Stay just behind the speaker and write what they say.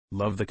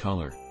Love the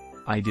color.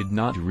 I did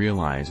not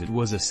realize it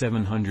was a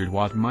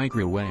 700-watt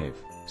microwave,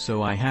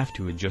 so I have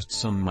to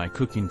adjust my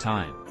cooking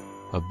time.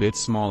 A bit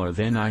smaller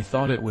than I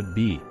thought it would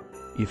be.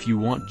 If you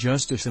want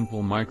just a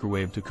simple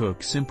microwave to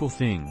cook simple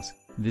things,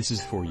 this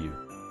is for you.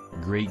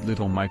 Great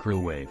little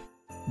microwave.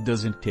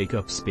 Doesn't take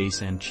up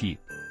space and cheap.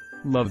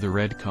 Love the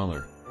red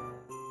color.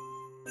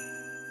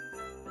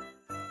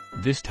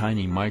 This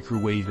tiny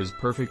microwave is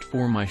perfect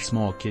for my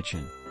small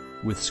kitchen.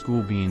 With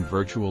school being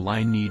virtual,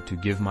 I need to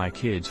give my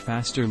kids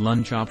faster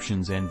lunch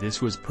options, and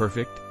this was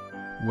perfect.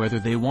 Whether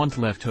they want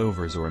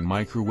leftovers or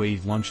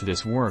microwave lunch,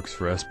 this works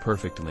for us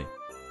perfectly.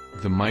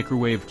 The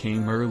microwave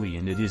came early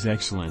and it is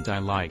excellent. I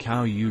like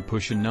how you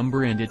push a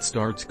number and it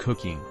starts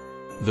cooking.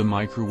 The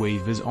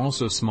microwave is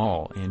also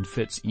small and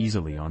fits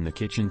easily on the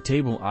kitchen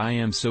table. I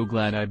am so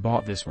glad I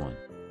bought this one.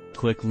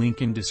 Click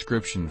link in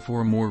description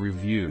for more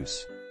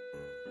reviews.